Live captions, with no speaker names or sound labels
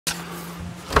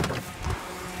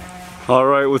All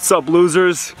right, what's up,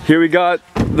 losers? Here we got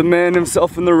the man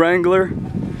himself in the Wrangler.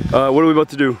 What are we about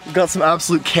to do? We've got some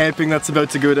absolute camping that's about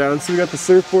to go down. So we got the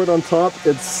surfboard on top.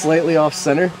 It's slightly off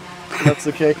center. That's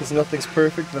okay, because nothing's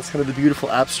perfect. That's kind of the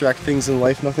beautiful abstract things in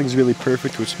life. Nothing's really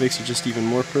perfect, which makes it just even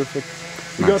more perfect.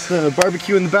 We got the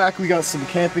barbecue in the back. We got some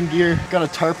camping gear. Got a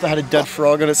tarp that had a dead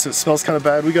frog on it, so it smells kind of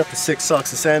bad. We got the 6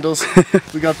 socks and sandals.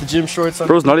 We got the gym shorts on.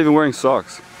 Bro's not even wearing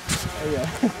socks. Oh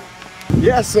yeah.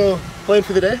 Yeah, so plan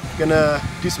for the day. Gonna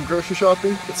do some grocery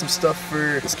shopping, get some stuff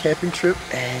for this camping trip,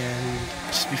 and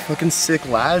just be fucking sick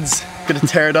lads. Gonna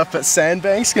tear it up at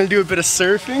Sandbanks. Gonna do a bit of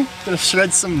surfing. Gonna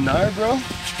shred some gnar, bro.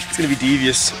 It's gonna be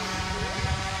devious.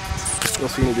 What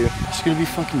else are we gonna do? Just gonna be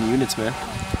fucking units, man.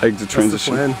 Like the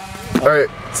transition. That's the plan. Alright,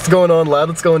 what's going on, lad?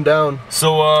 What's going down?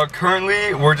 So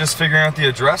currently we're just figuring out the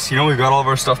address. You know, we've got all of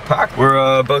our stuff packed. We're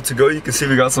about to go. You can see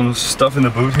we got some stuff in the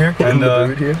boot here. And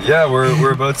yeah,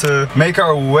 we're about to make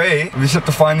our way. We just have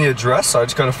to find the address. So I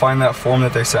just gotta find that form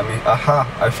that they sent me. Aha,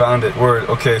 I found it. Word.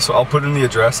 Okay, so I'll put in the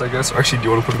address, I guess. Or actually, do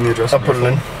you want to put in the address? I'll put it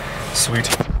in. Sweet.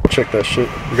 Check that shit.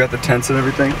 We got the tents and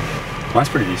everything. Mine's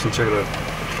pretty decent. Check it out.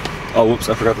 Oh, whoops!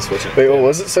 I forgot to switch it. Wait, what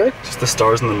was it, sir? Just the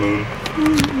stars and the moon.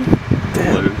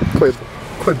 Damn.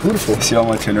 Quite beautiful. See all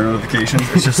my Tinder notifications?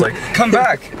 It's just like, come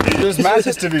back! There's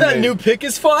matches to be made. That new pic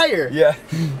is fire! Yeah.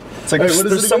 It's like,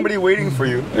 there's somebody waiting for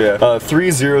you. Yeah.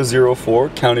 3004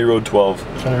 County Road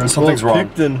 12. Something's wrong.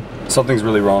 Something's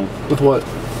really wrong. With what?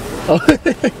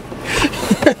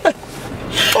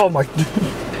 Oh my...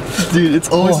 Dude, it's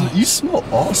always... You smell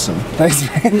awesome. Thanks,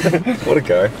 man. What a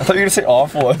guy. I thought you were gonna say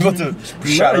awful. I was about to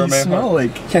shatter you smell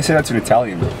like... You can't say that to an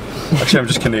Italian. Actually, I'm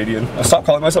just Canadian. I stopped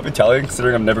calling myself Italian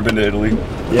considering I've never been to Italy.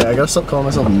 Yeah, I gotta stop calling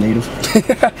myself a native.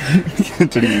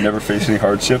 Did you never face any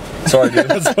hardship? Sorry, dude.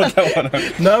 Let's put that one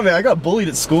out. No, man, I got bullied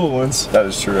at school once. That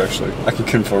is true, actually. I can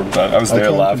confirm that. I was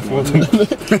there laughing with them.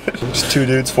 Just 2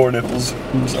 dudes, 4 nipples.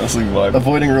 Honestly, vibe.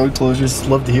 Avoiding road closures.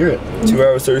 Love to hear it. 2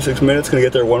 hours, 36 minutes. Gonna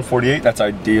get there 1:48. That's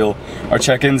ideal. Our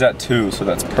check-in's at 2, so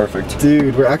that's perfect.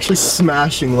 Dude, we're actually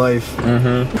smashing life.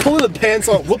 We're pulling the pants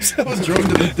off. Whoops, I was drove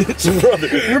to the ditch. Brother.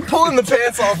 We're pulling the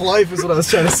pants off life is what I was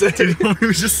trying to say. Dude, we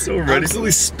were just so ready.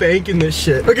 Absolutely spanking this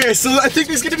shit. Okay, so I think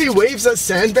there's gonna be waves at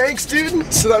Sandbanks,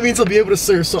 dude. So that means I'll be able to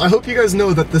surf. So I hope you guys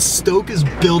know that the stoke is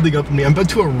building up in me. I'm about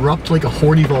to erupt like a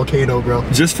horny volcano, bro.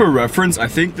 Just for reference, I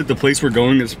think that the place we're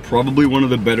going is probably one of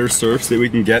the better surfs that we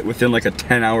can get within like a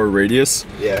 10-hour radius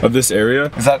of this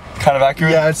area. Is that kind of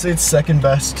accurate? Yeah, I'd say it's second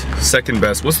best. Second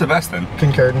best. What's the best then?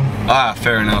 Kincardine. Ah,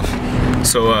 fair enough.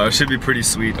 So it should be pretty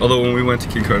sweet. Although when we went to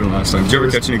Kincardine last time, did you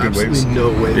ever catch any good waves? No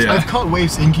waves. Yeah. I've caught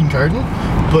waves in Kincardine,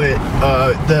 but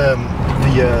the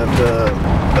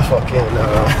fucking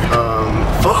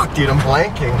fuck, dude, I'm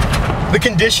blanking. The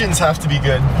conditions have to be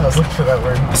good. I was looking for that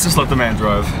word. Let's just let the man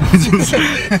drive.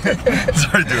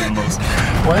 Sorry, doing the most.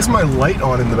 Why is my light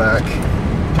on in the back?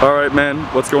 All right, man.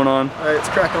 What's going on? All right, it's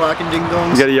crack-a-lack and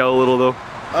ding-dongs. You gotta yell a little though.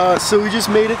 So we just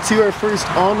made it to our first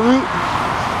en route.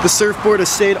 The surfboard has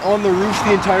stayed on the roof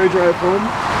the entire drive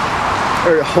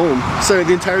home. Sorry,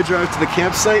 the entire drive to the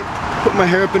campsite. Put my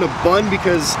hair up in a bun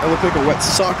because I look like a wet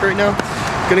sock right now.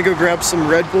 Gonna go grab some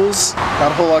Red Bulls.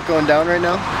 Not a whole lot going down right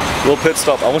now. Little pit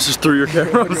stop. I almost just threw your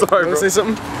camera. I'm sorry, bro. Say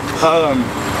something?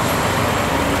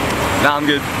 Nah, I'm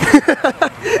good.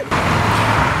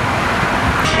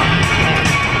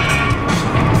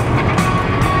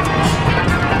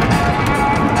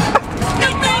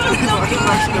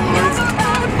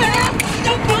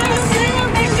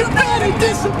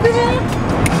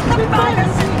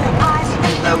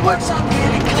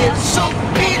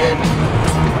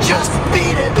 Just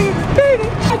beat it, beat it, beat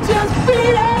it. Just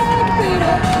beat it, beat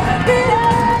it, beat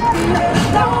it, beat it.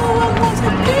 No one wants to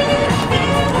beat it,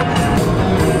 beat it.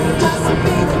 Just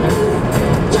beat it,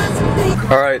 just beat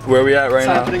it. All right, where are we at right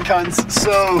now? What's happening, cunts?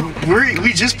 So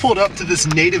we just pulled up to this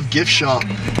native gift shop,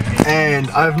 and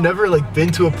I've never like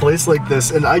been to a place like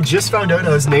this, and I just found out I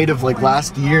was native like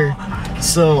last year.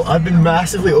 So I've been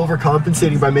massively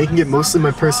overcompensating by making it mostly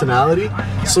my personality.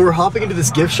 So we're hopping into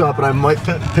this gift shop and I might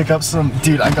pick up some...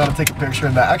 Dude, I gotta take a picture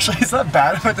in that. Actually, is that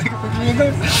bad if I take a picture in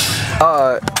there?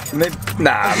 Maybe,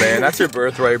 nah, man, that's your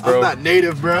birthright, bro. I'm not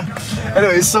native, bro.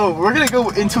 Anyway, so we're gonna go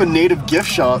into a native gift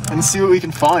shop and see what we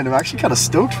can find. I'm actually kind of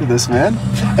stoked for this, man.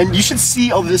 And you should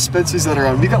see all the dispensaries that are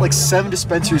around. We got like 7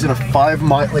 dispensaries in a 5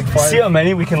 mile, like 5... See how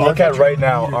many we can look at right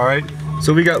now, all right?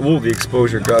 So we got, whoa, the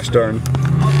exposure, gosh darn.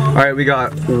 All right, we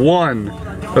got 1,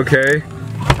 okay?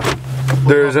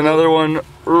 There's another one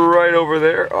right over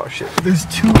there. Oh shit. There's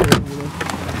 2 right over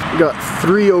there. We got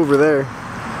 3 over there.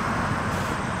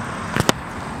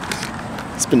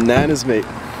 It's bananas, mate.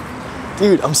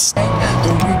 Dude, I'm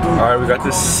Alright, we got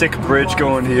this sick bridge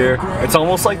going here. It's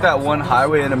almost like that one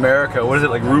highway in America. What is it,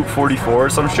 like Route 44 or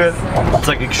some shit? It's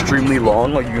like extremely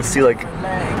long. Like you can see like...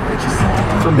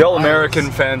 The all American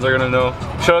fans are gonna know.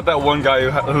 Shout out that one guy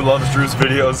who loves Drew's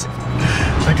videos.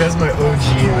 That guy's my OG,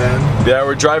 man. Yeah,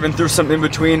 we're driving through some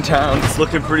in-between towns. It's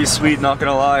looking pretty sweet, not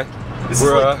gonna lie.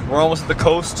 We're almost at the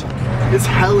coast. It's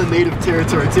hella native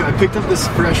territory too. I picked up this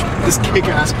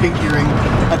kick-ass pinky ring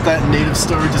at that native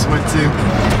store we just went to.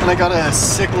 And I got a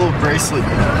sick little bracelet.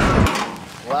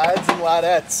 Lads and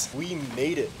ladettes, we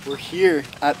made it. We're here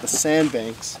at the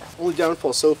sandbanks. Only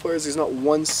downfall so far is there's not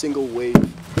one single wave.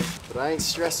 But I ain't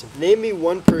stressing. Name me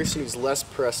one person who's less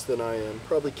pressed than I am.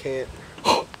 Probably can't.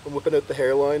 I'm whipping out the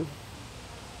hairline.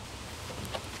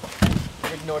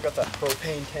 You know I got that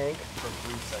propane tank for a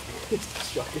brief second.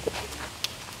 Just joking.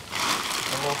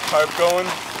 A little pipe going.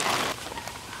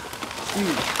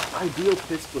 Dude, ideal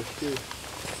piss bush too.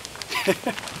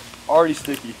 Already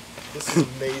sticky. This is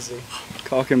amazing.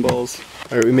 Cock and balls.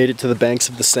 Alright, we made it to the banks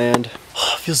of the sand.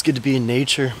 Feels good to be in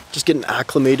nature. Just getting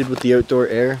acclimated with the outdoor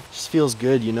air. Just feels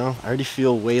good, you know? I already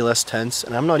feel way less tense,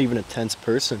 and I'm not even a tense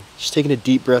person. Just taking a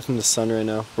deep breath in the sun right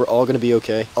now. We're all gonna be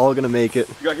okay. All gonna make it.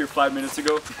 We got here 5 minutes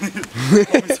ago.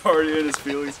 He's already in his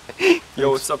feelings.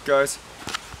 Yo, what's up, guys?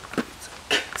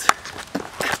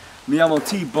 Mi amo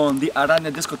T-Bone, the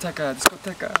Arana discoteca.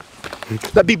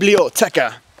 La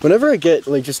biblioteca. Whenever I get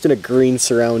like just in a green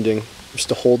surrounding, I'm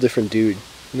just a whole different dude.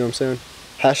 You know what I'm saying?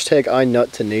 Hashtag I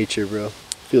nut to nature, bro.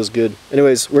 Feels good.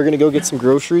 Anyways, we're gonna go get some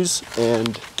groceries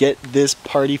and get this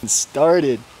party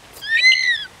started.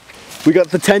 We got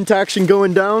the tent action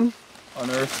going down. On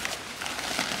Earth.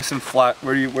 Nice and flat.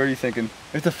 Where are you thinking?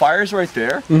 If the fire's right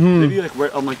there, maybe like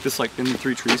right on like this, like in the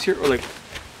 3 trees here, or like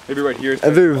maybe right here.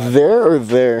 Either there or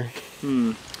there.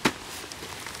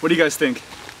 What do you guys think?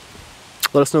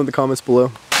 Let us know in the comments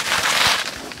below.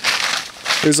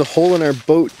 There's a hole in our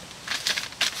boat.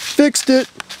 Fixed it.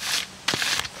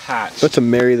 Hatch. About to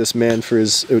marry this man for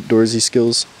his outdoorsy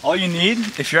skills. All you need,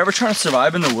 if you're ever trying to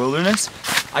survive in the wilderness,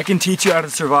 I can teach you how to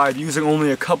survive using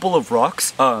only a couple of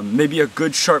rocks, maybe a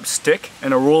good sharp stick,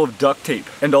 and a roll of duct tape.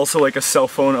 And also like a cell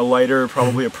phone, a lighter,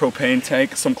 probably a propane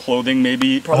tank, some clothing,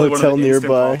 maybe probably one of the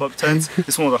instant pop-up tents.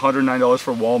 This one was $109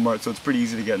 for Walmart, so it's pretty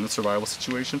easy to get in a survival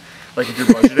situation. Like if you're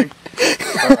budgeting.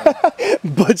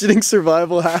 Budgeting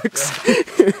survival hacks.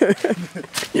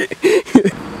 Yeah.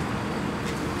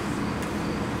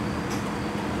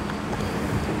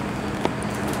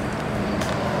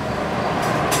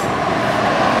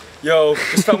 Yo,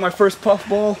 just found my first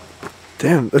puffball.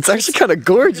 Damn, that's actually kind of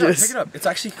gorgeous. Pick it up. It's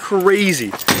actually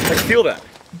crazy. Like, feel that.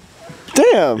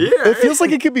 Damn. Yeah. It feels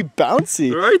like it could be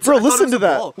bouncy. Right? Bro, listen to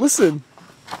that. Ball. Listen.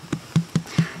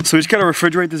 So we just gotta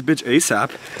refrigerate this bitch ASAP,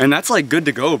 and that's like good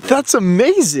to go, bro. That's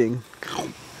amazing.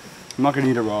 I'm not gonna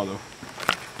eat it raw though.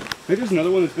 Maybe there's another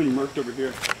one that's been murked over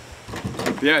here.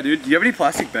 Yeah, dude. Do you have any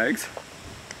plastic bags?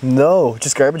 No,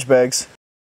 just garbage bags.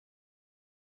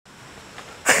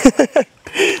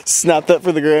 Snap that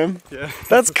for the gram. Yeah.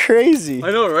 That's crazy.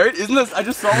 I know, right? Isn't this? I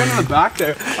just saw one in the back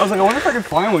there. I was like, I wonder if I can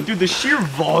find one. Dude, the sheer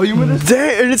volume of this.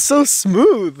 Damn, and it's so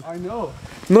smooth. I know.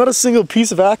 Not a single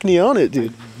piece of acne on it,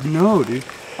 dude. No, dude.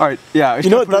 All right, yeah. You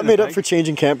know what? That made up for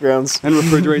changing campgrounds. And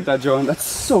refrigerate that, John. That's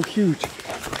so huge.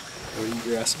 Are you eat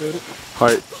your ass about it? All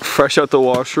right, fresh out the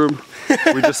washroom.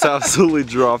 We just absolutely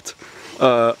dropped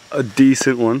a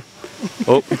decent one.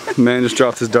 Oh, man just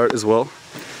dropped his dart as well.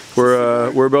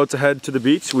 We're about to head to the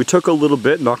beach. We took a little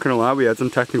bit, not gonna lie, we had some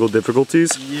technical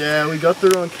difficulties. Yeah, we got the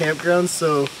wrong campground,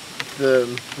 so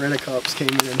the rent-a-cops came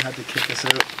in and had to kick us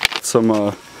out.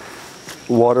 Some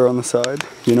water on the side,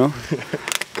 you know?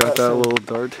 Got that little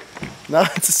dart. Nah,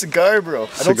 it's a cigar, bro.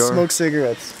 I don't smoke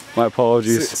cigarettes. My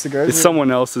apologies. Cigars it's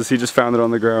someone else's, he just found it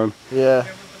on the ground. Yeah,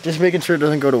 just making sure it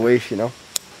doesn't go to waste, you know?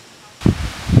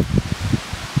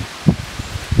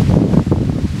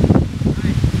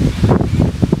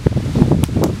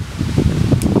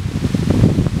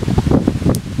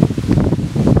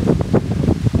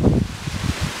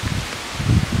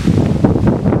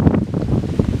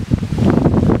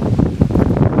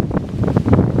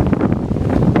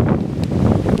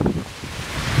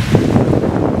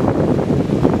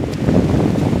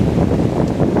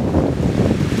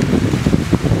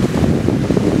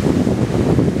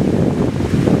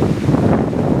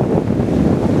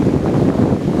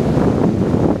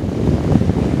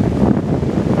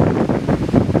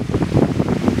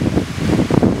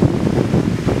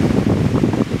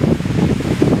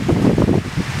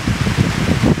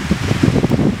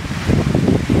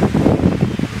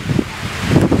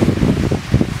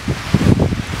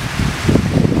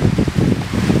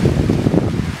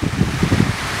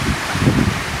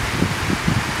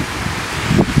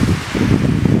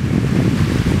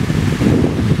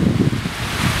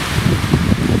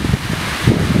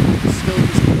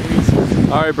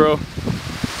 All right, bro.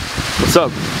 What's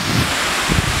up?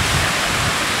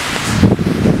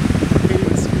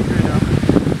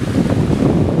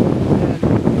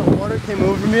 Came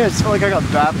over me, I just felt like I got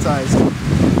baptized.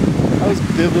 That was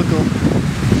biblical.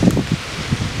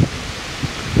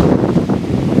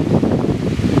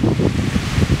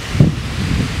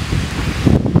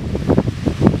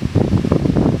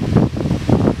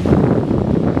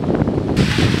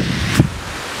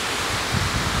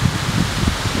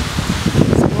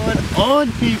 What's going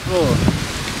on, people?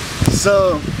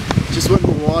 So, just went in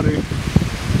the water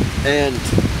and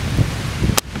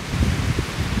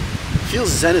feels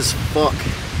zen as fuck.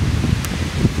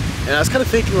 And I was kind of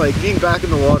thinking, like, being back in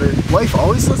the water, life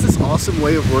always has this awesome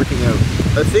way of working out.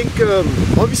 I think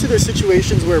obviously there's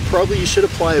situations where probably you should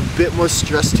apply a bit more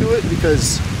stress to it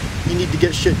because you need to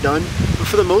get shit done, but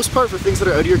for the most part, for things that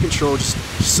are out of your control, just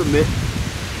submit.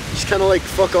 Just kind of like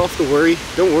fuck off the worry.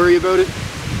 Don't worry about it.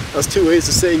 That's two ways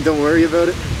of saying don't worry about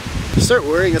it. You start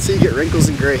worrying, that's how you get wrinkles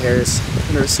and gray hairs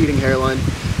and a receding hairline.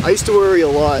 I used to worry a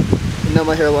lot, and now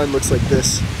my hairline looks like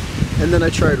this. And then I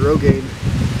tried Rogaine,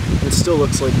 and it still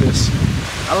looks like this.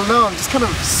 I don't know, I'm just kind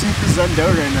of super zenned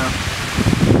out right now.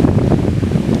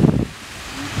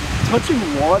 Touching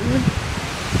water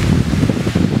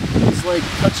is like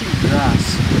touching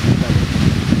grass.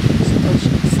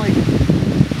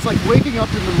 It's like waking up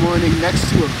in the morning next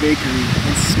to a bakery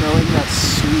and smelling that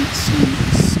sweet, sweet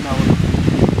smell of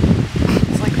food.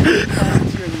 It's like going down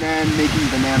to your nan making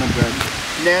banana bread.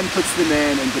 Nan puts the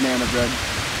nan in banana bread.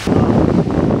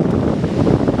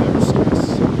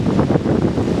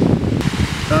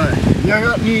 You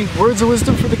got any words of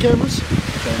wisdom for the cameras?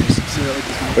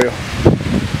 Okay,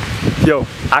 yo,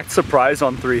 act surprised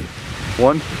on 3.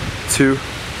 1, 2.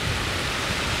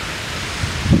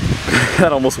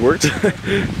 That almost worked.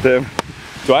 Damn.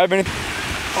 Do I have anything?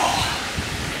 Oh,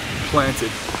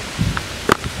 planted.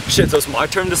 Shit, so it's my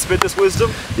turn to spit this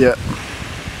wisdom? Yeah.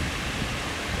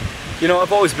 You know,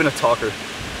 I've always been a talker.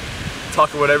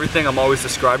 Talk about everything, I'm always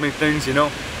describing things, you know?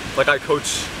 Like I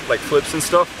coach like flips and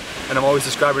stuff, and I'm always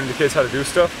describing to the kids how to do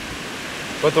stuff.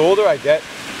 But the older I get,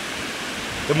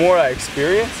 the more I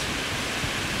experience,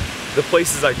 the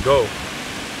places I go,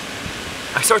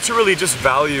 I start to really just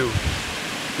value,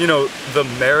 you know, the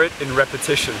merit in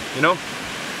repetition, you know?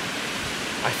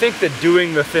 I think that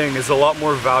doing the thing is a lot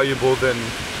more valuable than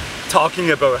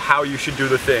talking about how you should do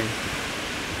the thing.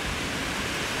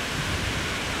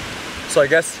 So I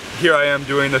guess here I am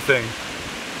doing the thing.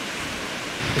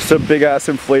 Just a big ass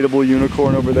inflatable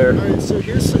unicorn over there. Alright, so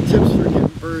here's some tips for getting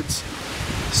birds.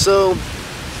 So,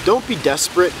 don't be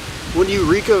desperate. When you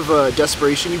reek of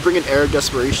desperation, you bring an air of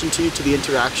desperation to you, to the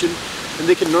interaction, and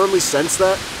they can normally sense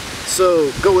that.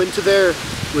 So go into there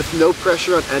with no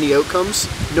pressure on any outcomes,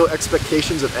 no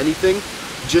expectations of anything.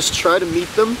 Just try to meet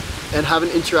them and have an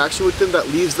interaction with them that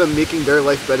leaves them making their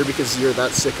life better because you're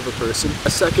that sick of a person.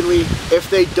 Secondly, if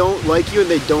they don't like you and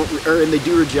they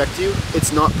do reject you,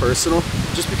 it's not personal.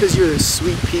 Just because you're a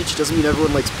sweet peach doesn't mean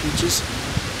everyone likes peaches.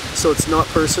 So it's not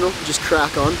personal, just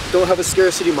crack on. Don't have a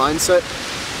scarcity mindset,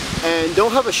 and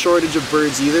don't have a shortage of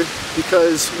birds either,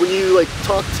 because when you like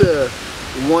talk to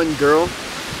one girl,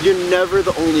 you're never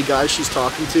the only guy she's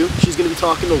talking to. She's gonna be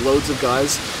talking to loads of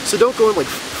guys. So don't go and like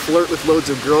flirt with loads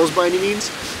of girls by any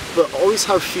means, but always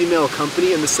have female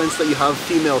company in the sense that you have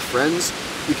female friends,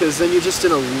 because then you're just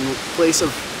in a place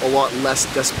of a lot less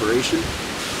desperation.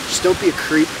 Just don't be a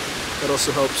creep, that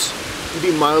also helps. And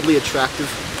be mildly attractive.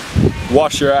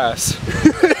 Wash your ass.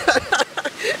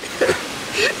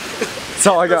 That's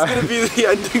all I got. That's gonna be the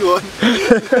ending one.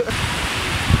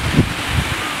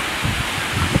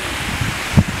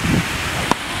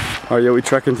 Alright, yeah, we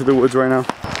trek into the woods right now.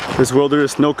 There's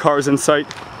wilderness, no cars in sight,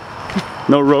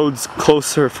 no roads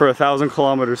closer for 1,000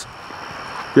 kilometers.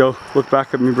 Yo, look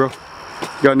back at me, bro.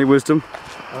 You got any wisdom?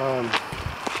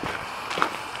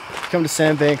 Come to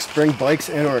Sandbanks, bring bikes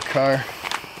and or a car.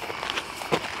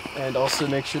 And also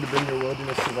make sure to bring your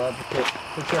wilderness survival kit.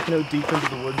 We're trekking out deep into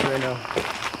the woods right now.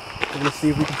 We're gonna see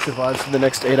if we can survive for the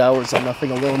next 8 hours on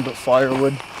nothing alone but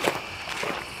firewood.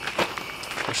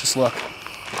 Wish us luck.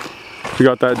 We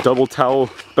got that double towel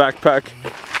backpack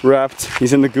wrapped.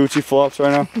 He's in the Gucci flops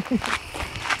right now.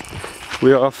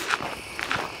 We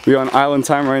on island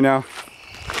time right now.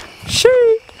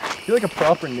 Shee! You're like a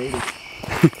proper native.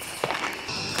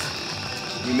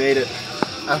 We made it.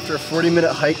 After a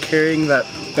 40-minute hike carrying that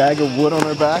bag of wood on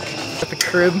our back. At the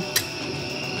crib.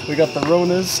 We got the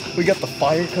Ronas. We got the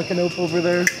fire cooking up over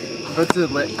there. About to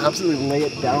absolutely lay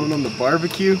it down on the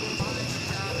barbecue.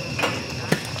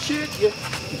 Shit, yeah.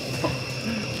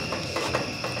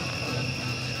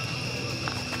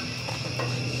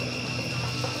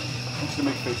 actually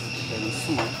make faces at the camera.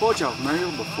 So, Bojo, Mario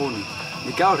before me.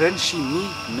 Miguel Renshi ni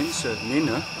Minsa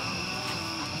Nina.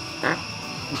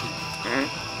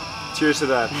 Cheers to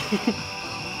that.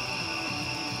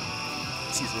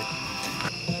 Excuse me.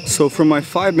 So from my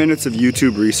 5 minutes of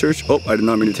YouTube research, oh, I did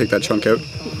not mean to take that chunk out.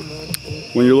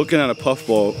 When you're looking at a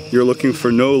puffball, you're looking for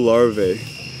no larvae,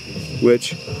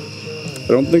 which I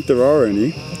don't think there are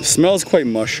any. It smells quite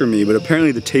mushroomy, but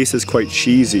apparently the taste is quite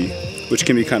cheesy, which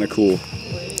can be kind of cool.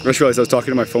 I just realized I was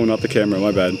talking to my phone, not the camera,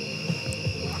 my bad.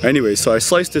 Anyway, so I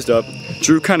sliced this up.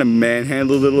 Drew kind of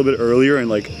manhandled it a little bit earlier and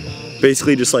like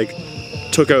basically just like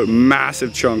took out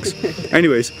massive chunks.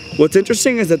 Anyways, what's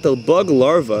interesting is that the bug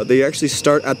larvae, they actually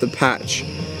start at the patch.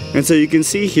 And so you can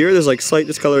see here, there's like slight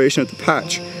discoloration at the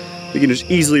patch. We can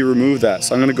just easily remove that.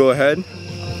 So I'm gonna go ahead,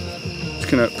 just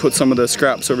gonna put some of the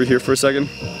scraps over here for a second.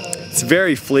 It's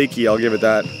very flaky, I'll give it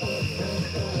that.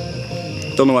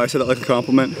 Don't know why I said that like a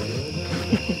compliment,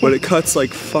 but it cuts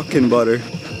like fucking butter.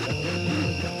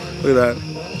 Look at that.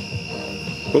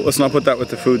 But let's not put that with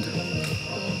the food.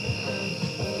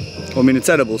 Well, I mean, it's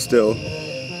edible still.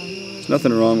 There's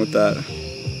nothing wrong with that.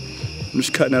 I'm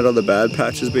just cutting out all the bad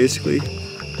patches basically,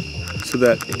 so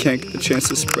that it can't get the chance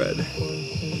to spread.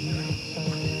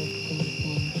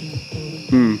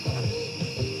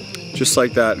 Just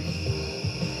like that.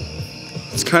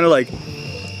 It's kind of like,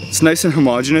 it's nice and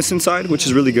homogeneous inside, which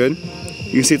is really good.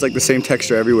 You can see it's like the same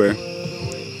texture everywhere.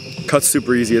 Cuts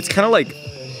super easy. It's kind of like,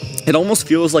 it almost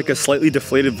feels like a slightly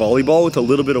deflated volleyball with a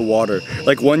little bit of water.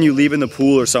 Like one you leave in the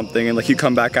pool or something and like you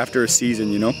come back after a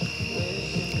season, you know?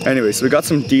 Anyway, so we got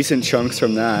some decent chunks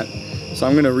from that. So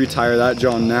I'm gonna retire that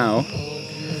John now.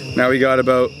 Now we got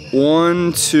about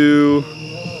 1, 2,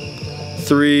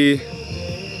 3,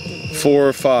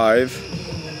 4, 5,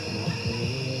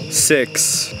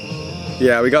 6.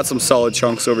 Yeah, we got some solid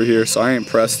chunks over here, so I ain't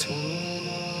pressed.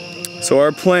 So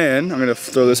our plan, I'm gonna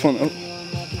throw this one, oh.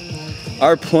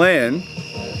 Our plan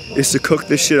is to cook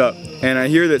this shit up. And I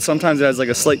hear that sometimes it has like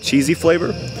a slight cheesy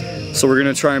flavor. So we're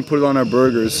gonna try and put it on our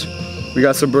burgers. We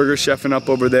got some burgers chefing up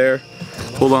over there.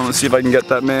 Hold on, let's see if I can get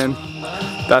that man.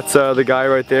 That's the guy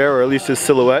right there, or at least his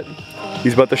silhouette.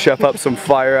 He's about to chef up some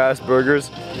fire ass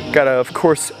burgers. Got of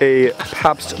course a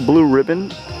Pabst Blue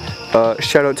Ribbon.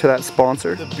 Shout out to that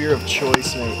sponsor. The beer of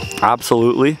choice, mate.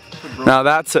 Absolutely. Now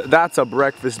that's a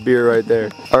breakfast beer right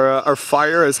there. Our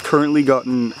fire has currently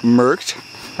gotten murked.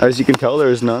 As you can tell, there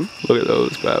is none. Look at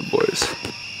those bad boys.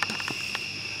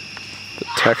 The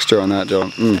texture on that,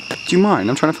 John. Do you mind?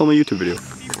 I'm trying to film a YouTube video.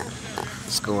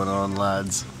 What's going on,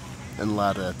 lads and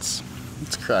ladettes?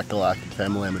 It's crack-a-lack and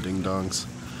family ding dongs.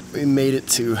 We made it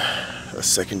to a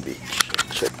second beach.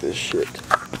 Check this shit.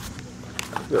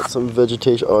 Got some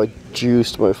vegetation. Oh, I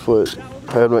juiced my foot.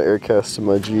 I had my air cast in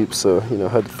my Jeep, so you know, I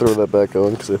had to throw that back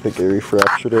on because I think I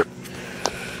refractured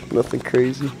it. Nothing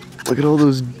crazy. Look at all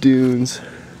those dunes.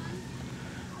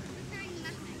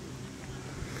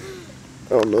 I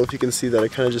don't know if you can see that. I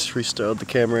kind of just freestyled the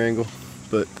camera angle,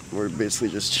 but we're basically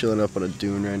just chilling up on a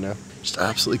dune right now. Just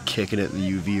absolutely kicking it in the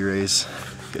UV rays.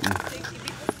 Getting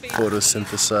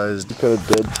photosynthesized. Kind of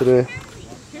dead today.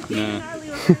 Yeah.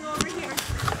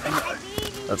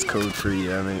 That's code for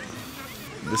yeah, mate.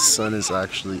 This sun is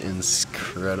actually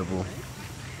incredible.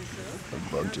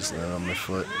 A bug just landed on my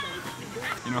foot.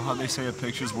 You know how they say a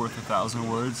picture's worth 1,000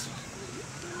 words?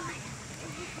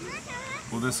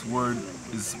 Well, this word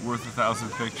is worth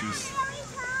 1,000 pictures.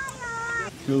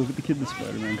 Yo, look at the kid in the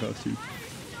Spider-Man costume.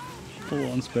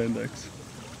 Full on spandex.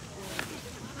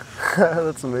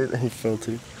 That's amazing. He fell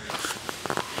too.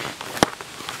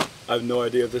 I have no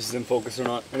idea if this is in focus or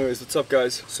not. Anyways, what's up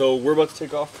guys? So we're about to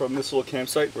take off from this little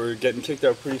campsite. We're getting kicked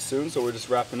out pretty soon, so we're just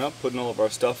wrapping up, putting all of our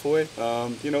stuff away.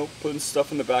 You know, putting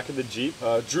stuff in the back of the Jeep.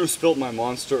 Drew spilled my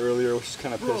monster earlier, which is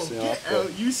kind of pissing me off.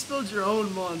 Out. You spilled your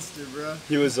own monster, bro.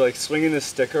 He was like swinging this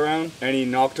stick around, and he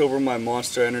knocked over my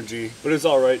Monster Energy. But it's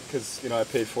alright, because, you know, I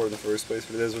paid for it in the first place,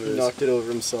 but it is what it is. He knocked it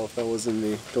over himself. That wasn't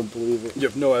me. Don't believe it. You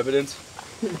have no evidence?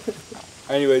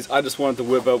 Anyways, I just wanted to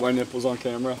whip out my nipples on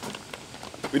camera.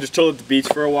 We just chilled at the beach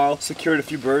for a while, secured a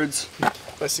few birds.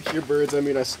 By secure birds, I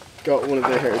mean I got one of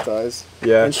the hair ties.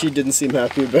 Yeah. And she didn't seem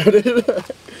happy about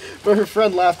it. But her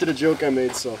friend laughed at a joke I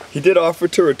made, so. He did offer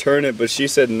to return it, but she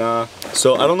said nah.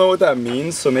 So I don't know what that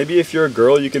means, so maybe if you're a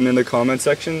girl, you can in the comment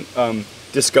section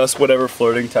discuss whatever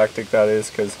flirting tactic that is,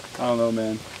 because I don't know,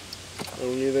 man. I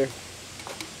don't either.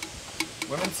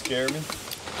 Women scare me.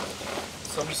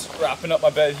 So I'm just wrapping up my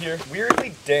bed here.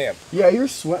 Weirdly damp. Yeah, you were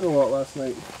sweating a lot last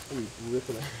night.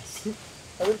 Ripping ass.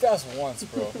 I ripped ass once,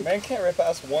 bro. Man can't rip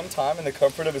ass one time in the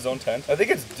comfort of his own tent. I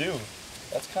think it's due.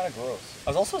 That's kind of gross. I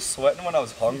was also sweating when I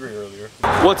was hungry earlier.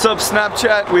 What's up,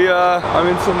 Snapchat? I'm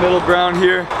in some middle ground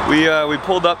here. We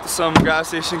pulled up to some gas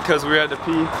station because we had to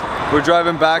pee. We're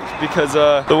driving back because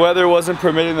the weather wasn't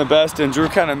permitting the best, and Drew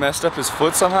kind of messed up his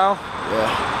foot somehow.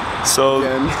 Yeah. So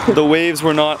the waves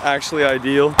were not actually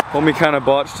ideal. Homie kind of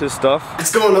botched his stuff.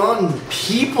 What's going on,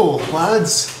 people,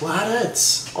 lads,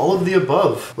 ladettes, all of the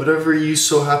above, whatever you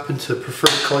so happen to prefer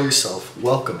to call yourself,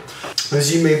 welcome.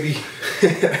 As you may be,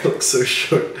 I look so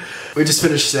short. We just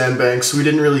finished Sandbanks. We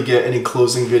didn't really get any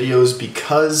closing videos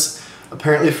because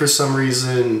apparently for some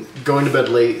reason going to bed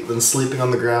late, then sleeping on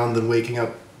the ground, then waking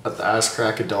up at the ass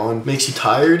crack of dawn makes you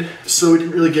tired. So we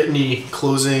didn't really get any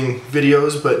closing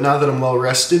videos, but now that I'm well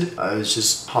rested, I was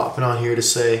just hopping on here to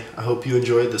say I hope you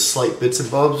enjoyed the slight bits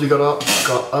and bobs we got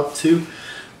up to,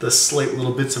 the slight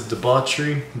little bits of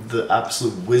debauchery, the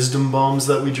absolute wisdom bombs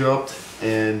that we dropped,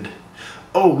 and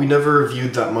oh, we never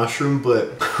reviewed that mushroom,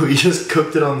 but we just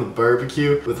cooked it on the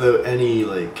barbecue without any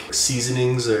like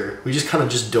seasonings, or we just kind of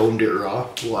just domed it raw,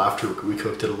 well, after we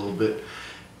cooked it a little bit.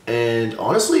 And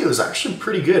honestly, it was actually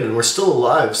pretty good, and we're still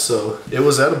alive, so it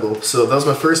was edible. So that was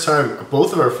my first time,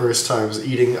 both of our first times,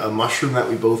 eating a mushroom that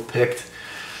we both picked,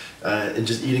 and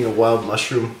just eating a wild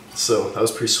mushroom. So that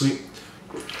was pretty sweet.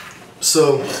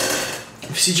 So if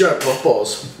you see giant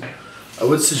puffballs, I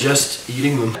would suggest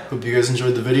eating them. Hope you guys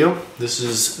enjoyed the video. This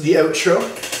is the outro.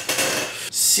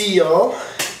 See y'all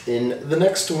in the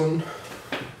next one.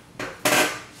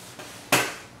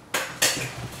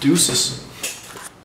 Deuces.